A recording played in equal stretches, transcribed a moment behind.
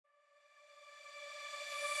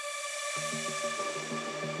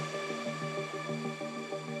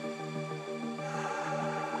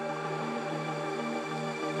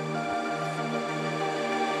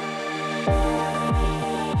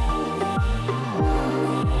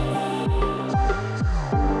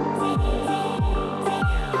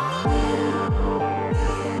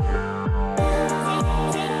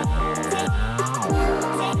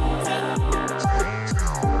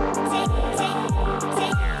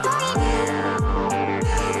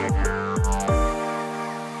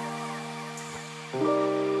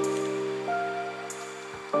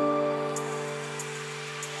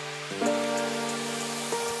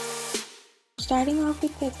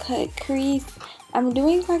the cut crease. I'm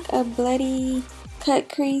doing like a bloody cut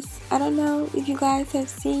crease. I don't know if you guys have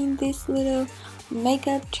seen this little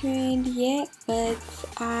makeup trend yet, but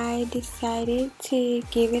I decided to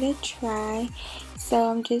give it a try.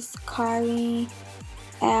 So I'm just carving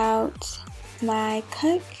out my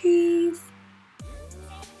cut crease,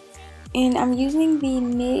 and I'm using the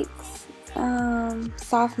NYX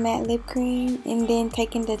soft matte lip cream, and then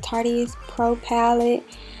taking the Tartiest Pro palette.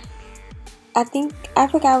 I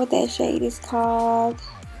forgot what that shade is called,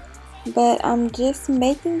 but I'm just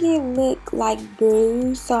making it look like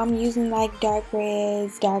bruised. So I'm using like dark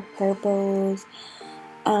reds, dark purples,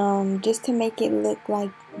 just to make it look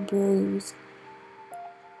like bruised.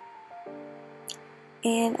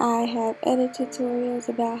 And I have other tutorials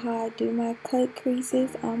about how I do my cut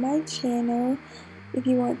creases on my channel if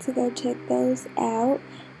you want to go check those out.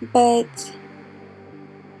 But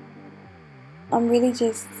I'm really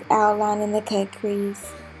just outlining the cut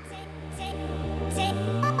crease.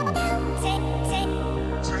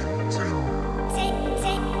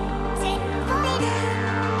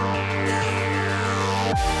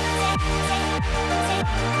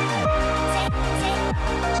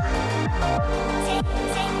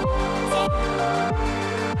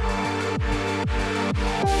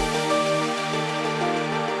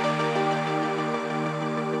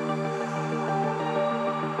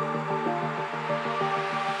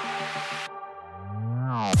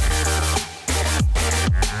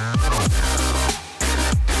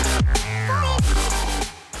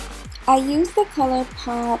 I use the color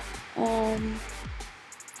Pop,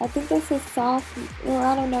 I think that's a soft, or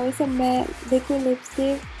I don't know, it's a matte liquid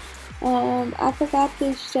lipstick. I forgot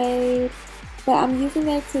this shade, but I'm using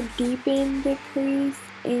that to deepen the crease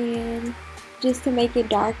and just to make it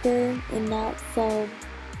darker and not so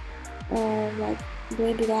like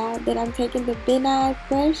blended out. Then I'm taking the Benai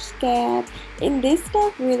Fresh Scab, and this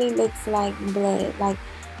stuff really looks like blood. Like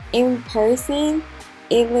in person,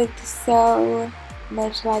 it looked so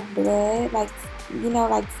much like blood, like, you know,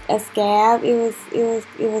 like a scab. It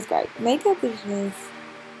was great. Makeup is just,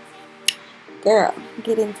 girl,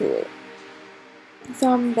 get into it.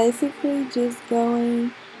 So I'm basically just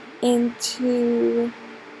going into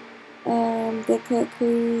the cut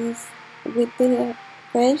crease with the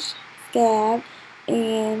Fresh Scab,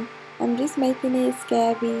 and I'm just making it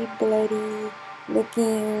scabby, bloody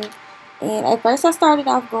looking. And at first I started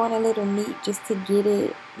off going a little neat just to get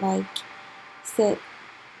it like set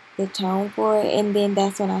the tone for it, and then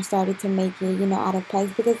that's when I started to make it, you know, out of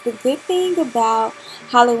place. Because the good thing about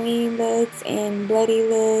Halloween looks and bloody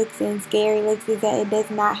looks and scary looks is that it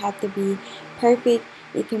does not have to be perfect.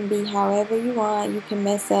 It can be however you want. You can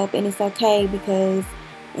mess up and it's okay, because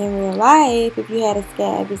in real life, if you had a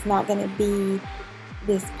scab, it's not going to be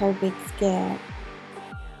this perfect scab.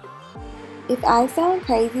 If I sound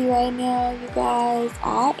crazy right now, you guys,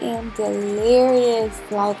 I am delirious.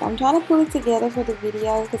 Like, I'm trying to pull it together for the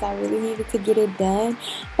video because I really needed to get it done.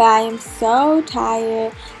 But I am so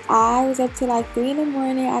tired. I was up till like 3 in the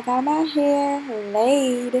morning. I got my hair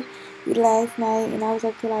laid last night, and I was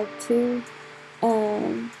up till like 2.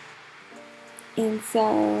 And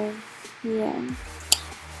so, yeah.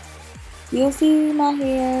 You'll see my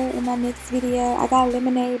hair in my next video. I got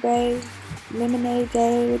lemonade braids. Lemonadee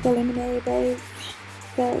Jade with the lemonade braids.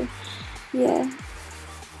 So yeah,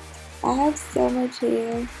 I have so much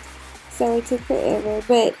hair, so it took forever.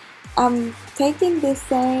 But I'm taking the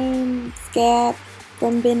same scab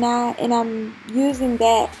from Benai, and I'm using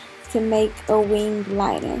that to make a winged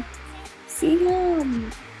liner. See how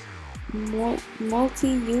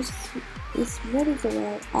multi-use is? What is the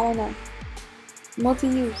word? I don't know.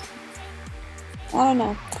 Multi-use. I don't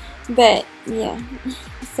know. But yeah,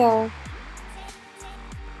 so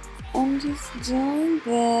I'm just doing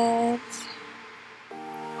that.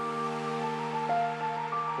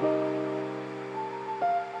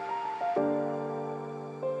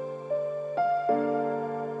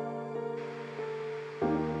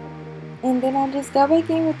 And then I just go back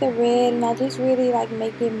in with the red, and I just really like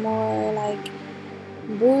make it more like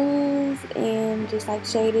bruised and just like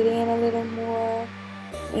shade it in a little more.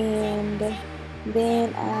 And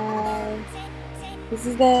then this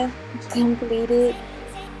is the completed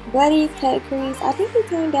bloody cut crease. I think it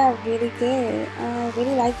turned out really good. I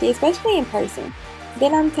really liked it, especially in person.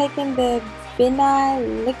 Then I'm taking the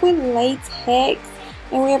Benai liquid latex,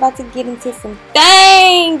 and we're about to get into some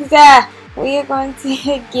things. We are going to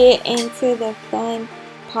get into the fun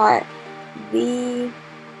part, the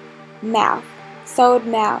mouth, sewed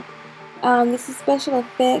mouth. This is special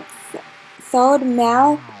effects sewed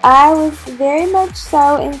mouth. I was very much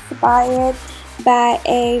so inspired by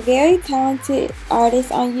a very talented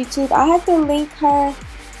artist on YouTube. I'll have to link her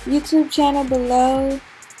YouTube channel below,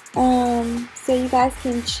 so you guys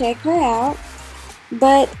can check her out.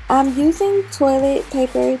 But I'm using toilet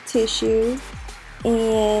paper tissue,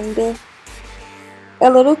 and a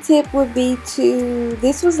little tip would be to,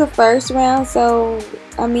 this was the first round, so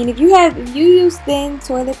I mean if you use thin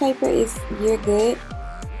toilet paper, you're good.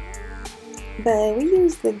 But we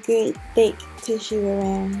use the good thick tissue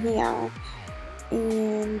around here,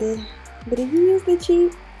 and but if you use the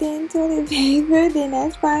cheap thin toilet paper, then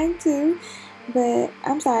that's fine too. But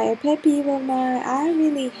I'm sorry, a pet peeve of mine, I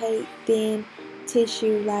really hate thin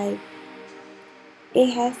tissue. Like, it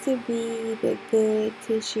has to be the good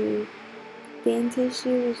tissue. Thin tissue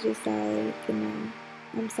is just like,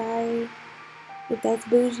 I'm sorry if that's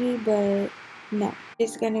bougie, but no.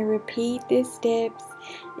 Just gonna repeat the steps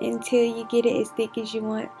until you get it as thick as you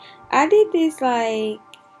want. I did this like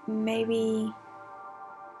maybe,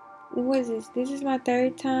 what is this? This is my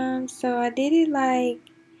third time, so I did it like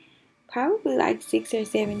probably like 6 or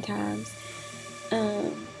 7 times.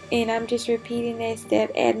 And I'm just repeating that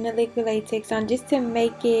step, adding the liquid latex on just to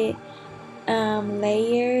make it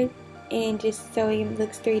layered and just so it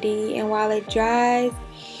looks 3D. And while it dries,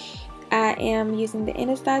 I am using the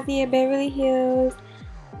Anastasia Beverly Hills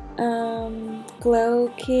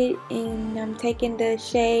glow kit, and I'm taking the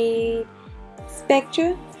shade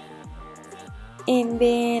Spectra, and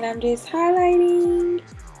then I'm just highlighting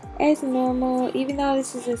as normal. Even though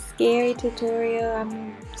this is a scary tutorial,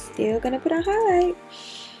 I'm still gonna put on highlight.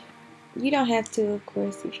 You don't have to, of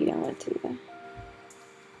course, if you don't want to though.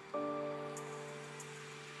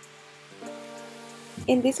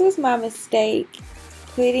 And this was my mistake,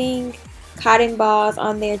 putting cotton balls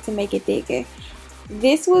on there to make it thicker.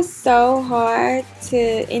 This was so hard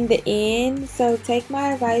in the end, so take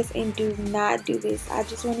my advice and do not do this. I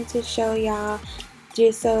just wanted to show y'all,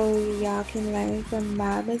 just so y'all can learn from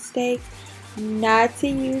my mistakes, not to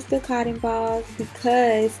use the cotton balls,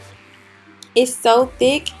 because it's so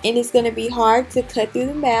thick and it's going to be hard to cut through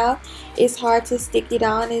the mouth. It's hard to stick it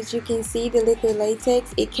on. As you can see, the liquid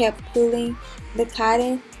latex, it kept pulling the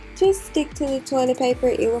cotton. Just stick to the toilet paper.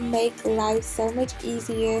 It will make life so much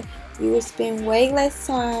easier. You will spend way less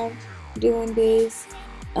time doing this.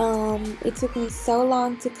 It took me so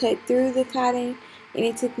long to cut through the cotton, and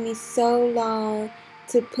it took me so long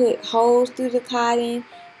to put holes through the cotton.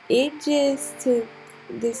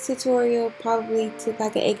 This tutorial probably took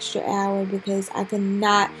like an extra hour because I could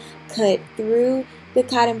not cut through the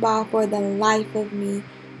cotton ball for the life of me,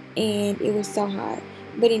 and it was so hard.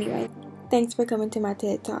 But anyway, thanks for coming to my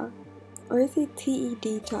TED Talk. Or is it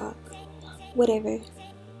TED Talk? Whatever.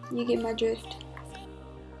 You get my drift.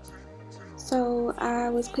 So I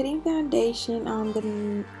was putting foundation on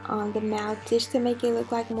the mouth just to make it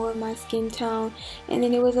look like more of my skin tone, and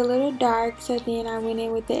then it was a little dark, so then I went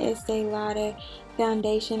in with the Estee Lauder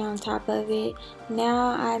foundation on top of it. Now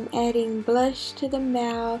I'm adding blush to the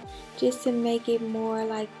mouth just to make it more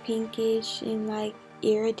like pinkish and like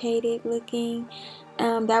irritated looking.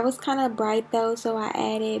 That was kind of bright though, so I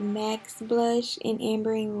added Max blush in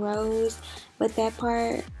Ambering Rose, but that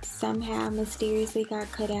part somehow mysteriously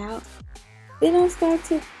got cut out. Then I start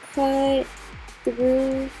to cut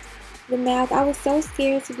through the mouth. I was so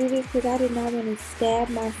scared to do this because I did not want to stab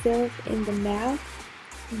myself in the mouth,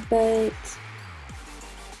 but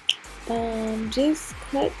just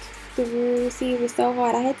cut through. See, it was so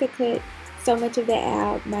hard. I had to cut so much of that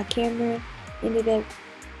out. My camera ended up,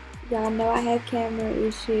 y'all know I have camera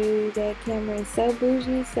issues. That camera is so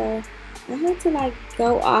bougie, so I had to like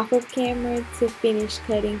go off of camera to finish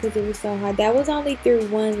cutting because it was so hard. That was only through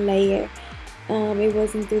one layer. It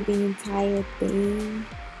wasn't through the entire thing.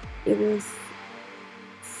 It was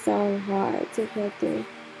so hard to cut through.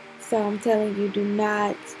 So I'm telling you, do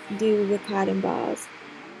not do the cotton balls.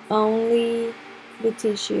 Only the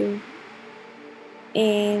tissue.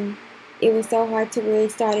 And it was so hard to where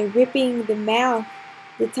it started ripping the mouth,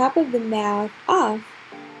 the top of the mouth off.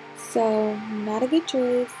 So not a good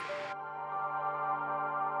choice.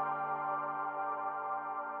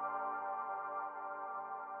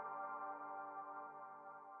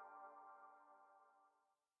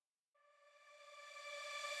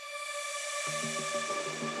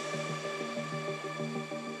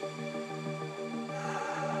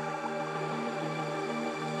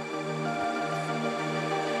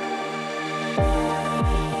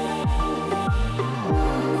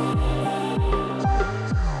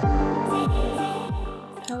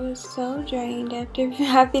 I was so drained after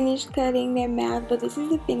I finished cutting their mouth, but this is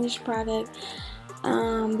the finished product.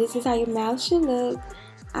 This is how your mouth should look.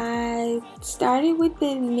 I started with the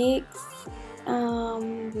NYX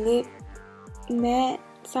lip matte,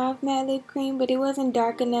 soft matte lip cream, but it wasn't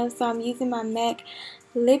dark enough, so I'm using my MAC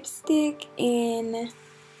lipstick in,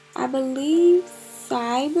 I believe,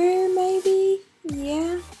 Cyber, maybe?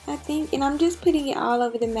 Yeah, I think. And I'm just putting it all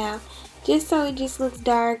over the mouth, just so it just looks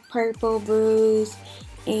dark purple, bruised,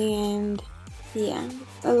 and yeah.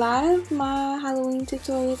 A lot of my Halloween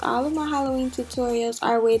tutorials, all of my Halloween tutorials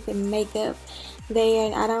are with makeup.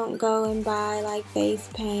 I don't go and buy like face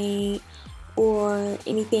paint or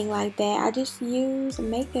anything like that. I just use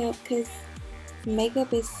makeup because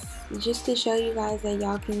makeup is just to show you guys that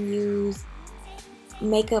y'all can use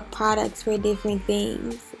makeup products for different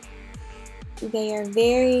things. They are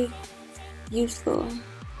very useful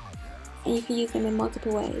and you can use them in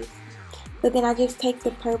multiple ways. But then I just take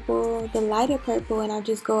the purple, the lighter purple, and I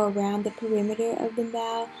just go around the perimeter of the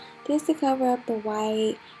mouth just to cover up the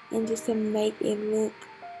white and just to make it look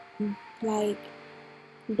like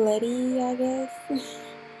bloody, I guess.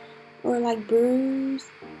 Or like bruised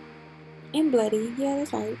and bloody. Yeah,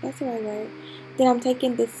 that's right. That's the right word. Then I'm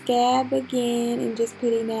taking the scab again and just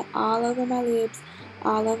putting that all over my lips,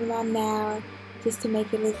 all over my mouth, just to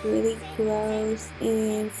make it look really gross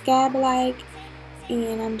and scab-like.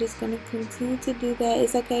 And I'm just going to continue to do that.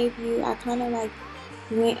 It's okay if I kind of like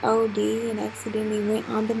went OD and accidentally went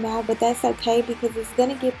on the mouth, but that's okay because it's going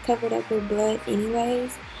to get covered up with blood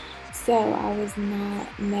anyways. So I was not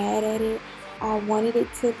mad at it. I wanted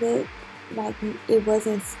it to look like it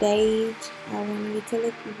wasn't staged. I wanted it to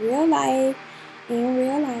look real life, in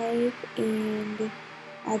real life, and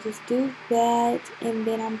I just do that. And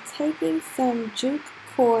then I'm taking some juke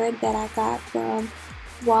cord that I got from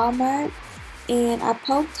Walmart, and I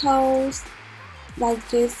poked holes like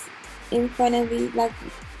just in front of you, like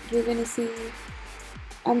you're gonna see.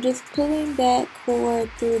 I'm just pulling that cord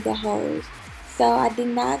through the holes. So I did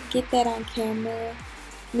not get that on camera,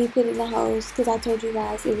 me putting the hose, because I told you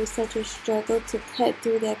guys it was such a struggle to cut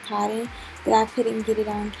through that cotton that I couldn't get it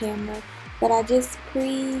on camera. But I just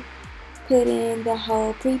pre-punched the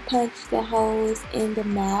holes in the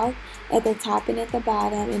mouth at the top and at the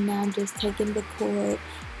bottom, and now I'm just taking the cord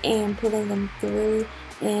and pulling them through.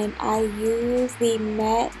 And I use the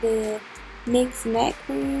NYX matte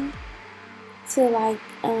cream to like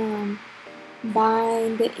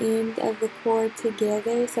bind the end of the cord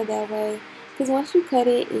together, so that way, because once you cut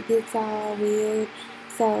it, it gets all weird.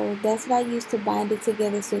 So that's what I used to bind it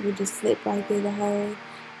together, so it would just slip right through the hole.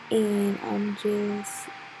 And I'm just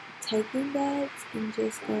taking that and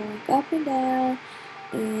just going up and down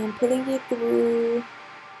and pulling it through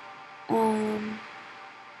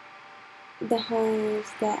the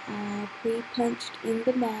holes that I pre-punched in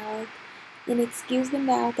the mouth. And excuse the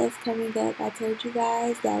mouth that's coming up. I told you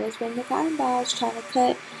guys that was from the cotton balls trying to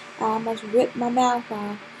cut. I almost ripped my mouth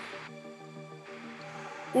off.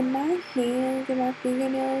 And my hands and my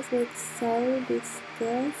fingernails look so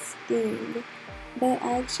disgusting. But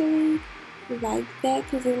I actually like that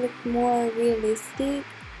because it looked more realistic.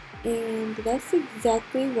 And that's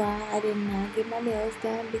exactly why I did not get my nails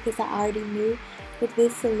done, because I already knew that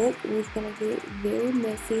this look was going to get very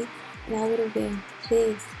messy. And I would have been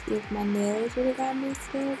pissed if my nails would have got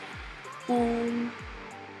messed up.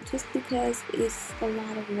 Just because it's a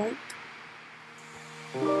lot of work.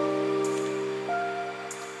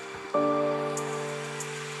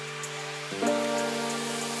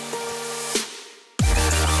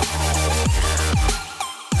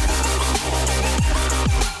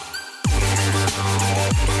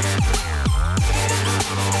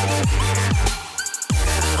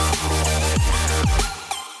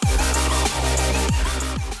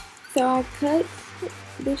 So I cut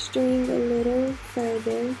the string a little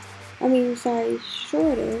further.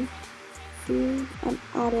 Shorter. See, I'm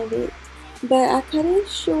out of it. But I cut it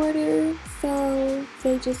shorter so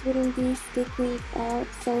they just wouldn't be sticking out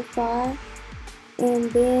so far. And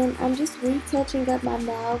then I'm just retouching up my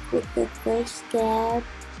mouth with the fresh scab,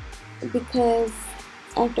 because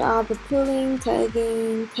after all the pulling,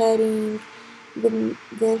 tugging, cutting, the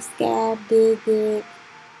scab did get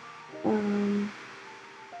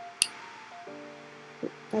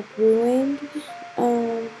like ruined.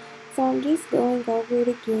 So I'm just going over it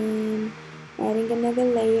again, adding another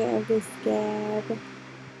layer of the scab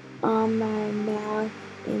on my mouth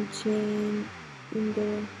and chin in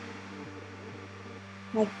the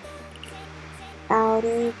like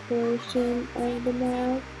outer portion of the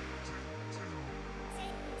mouth.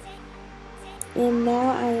 And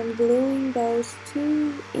now I am gluing those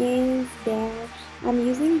two ends down. I'm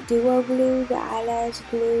using duo glue, the eyelash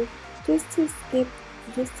glue, just to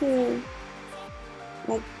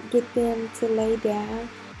like get them to lay down.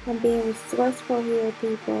 I'm being resourceful here,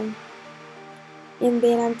 people. And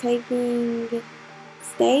then I'm taking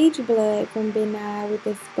stage blood from Ben Nye with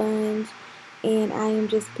a sponge and I am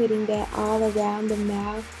just putting that all around the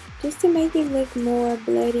mouth just to make it look more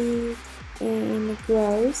bloody and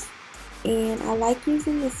gross. And I like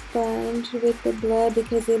using the sponge with the blood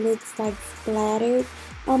because it looks like splattered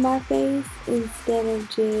on my face instead of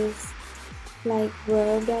just like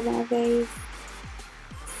rubbed on my face.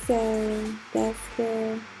 So that's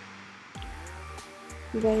the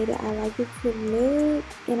way that I like it to look,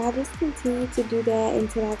 and I just continue to do that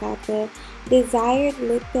until I got the desired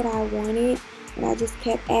look that I wanted. And I just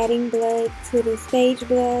kept adding blood to the stage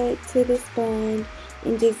blood to the sponge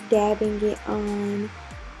and just dabbing it on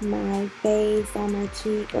my face, on my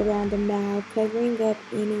cheek, around the mouth, covering up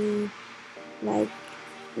any like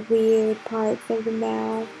weird parts of the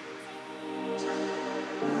mouth.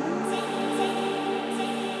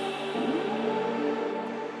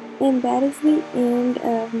 And that is the end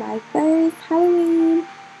of my first Halloween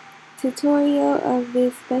tutorial of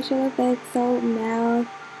this special effects soap mouth.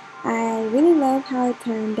 I really love how it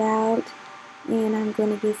turned out, and I'm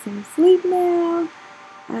going to get some sleep now.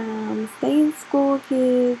 Stay in school,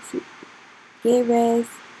 kids. Get rest.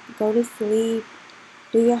 Go to sleep.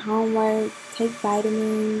 Do your homework. Take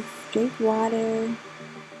vitamins. Drink water.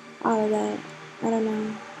 All of that. I don't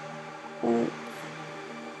know. But